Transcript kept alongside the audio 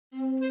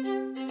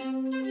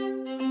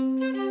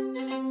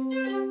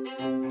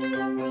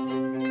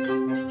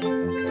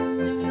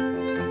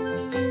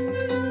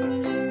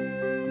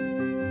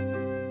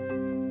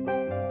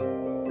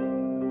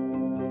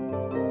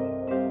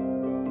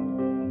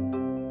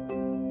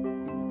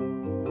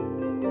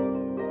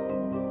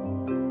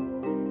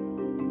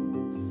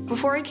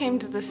Before I came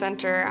to the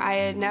center, I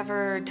had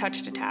never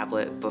touched a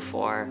tablet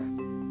before.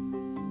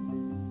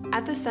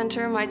 At the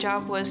center, my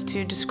job was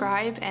to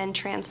describe and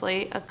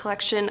translate a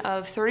collection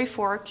of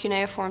 34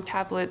 cuneiform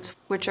tablets,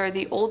 which are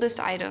the oldest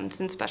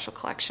items in special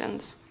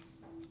collections.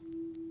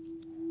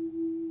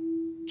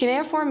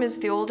 Cuneiform is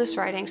the oldest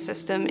writing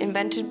system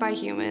invented by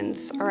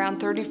humans around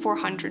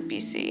 3400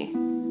 BC.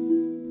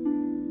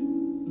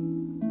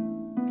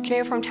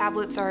 Cuneiform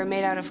tablets are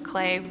made out of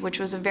clay, which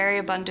was a very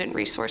abundant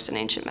resource in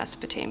ancient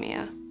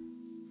Mesopotamia.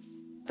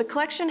 The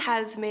collection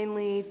has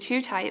mainly two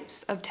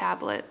types of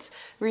tablets,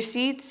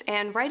 receipts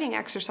and writing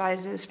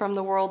exercises from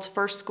the world's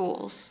first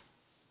schools.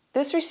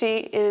 This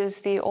receipt is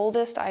the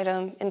oldest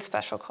item in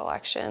special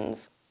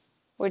collections,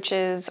 which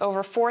is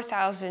over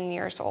 4,000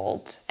 years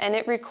old, and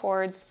it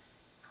records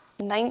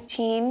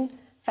 19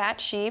 fat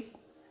sheep,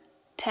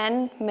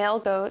 10 male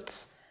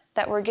goats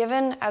that were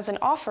given as an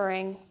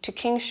offering to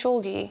King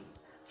Shulgi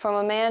from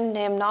a man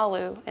named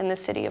Nalu in the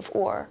city of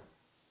Ur.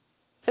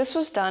 This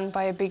was done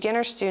by a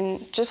beginner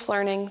student just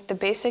learning the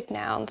basic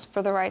nouns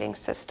for the writing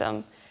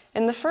system.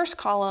 In the first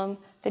column,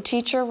 the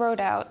teacher wrote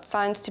out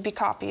signs to be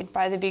copied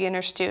by the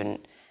beginner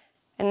student.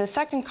 In the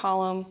second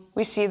column,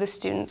 we see the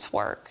student's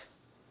work.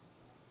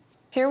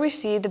 Here we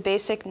see the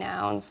basic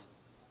nouns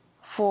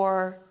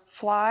for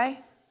fly,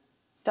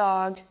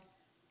 dog,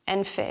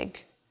 and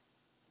fig,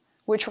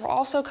 which were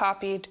also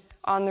copied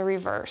on the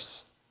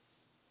reverse.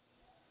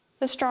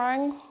 This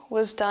drawing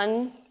was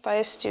done by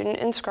a student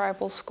in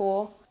scribal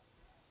school,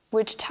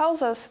 which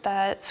tells us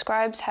that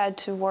scribes had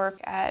to work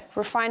at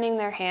refining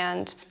their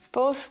hand,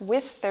 both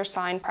with their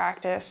sign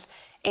practice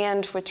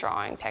and with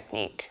drawing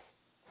technique.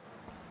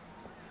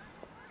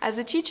 As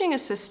a teaching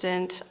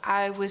assistant,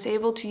 I was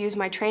able to use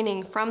my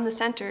training from the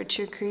center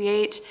to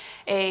create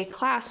a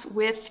class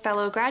with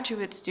fellow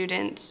graduate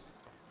students.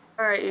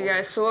 All right, you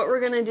guys, so what we're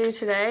gonna do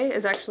today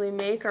is actually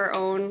make our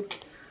own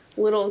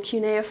little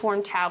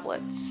cuneiform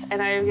tablets.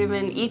 And I have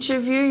given each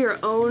of you your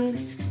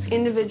own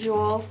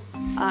individual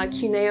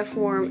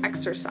cuneiform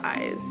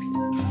exercise.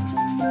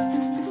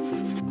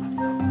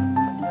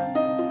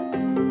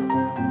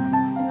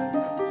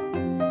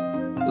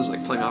 This is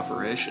like playing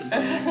Operation.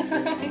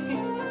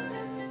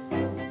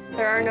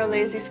 There are no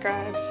lazy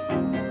scribes.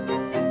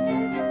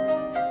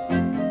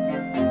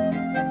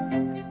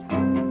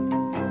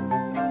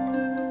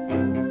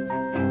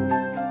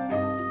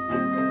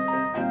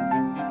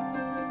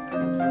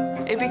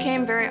 It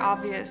became very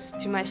obvious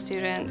to my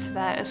students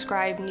that a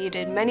scribe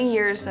needed many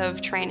years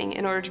of training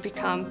in order to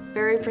become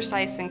very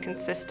precise and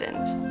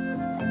consistent.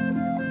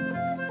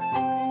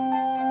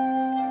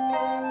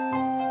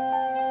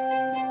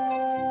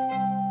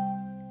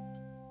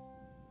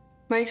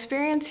 My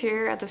experience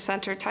here at the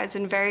center ties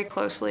in very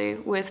closely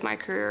with my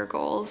career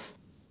goals.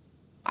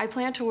 I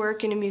plan to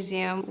work in a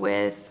museum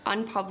with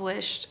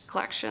unpublished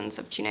collections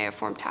of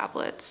cuneiform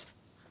tablets.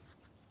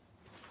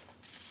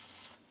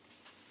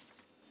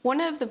 One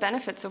of the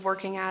benefits of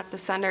working at the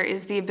center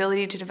is the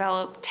ability to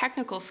develop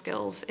technical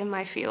skills in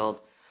my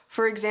field.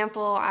 For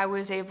example, I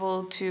was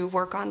able to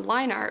work on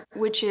line art,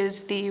 which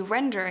is the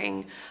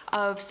rendering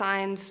of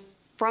signs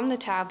from the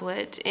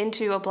tablet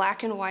into a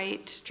black and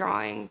white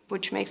drawing,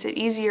 which makes it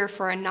easier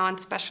for a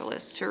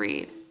non-specialist to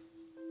read.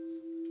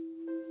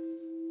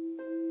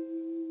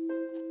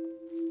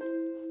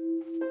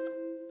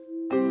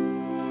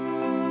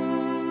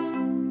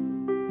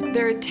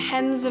 There are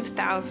tens of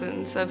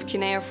thousands of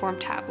cuneiform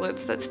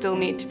tablets that still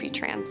need to be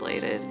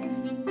translated.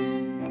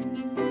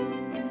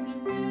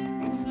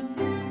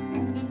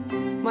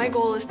 My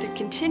goal is to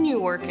continue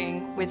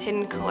working with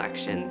hidden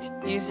collections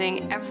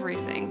using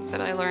everything that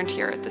I learned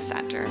here at the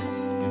center.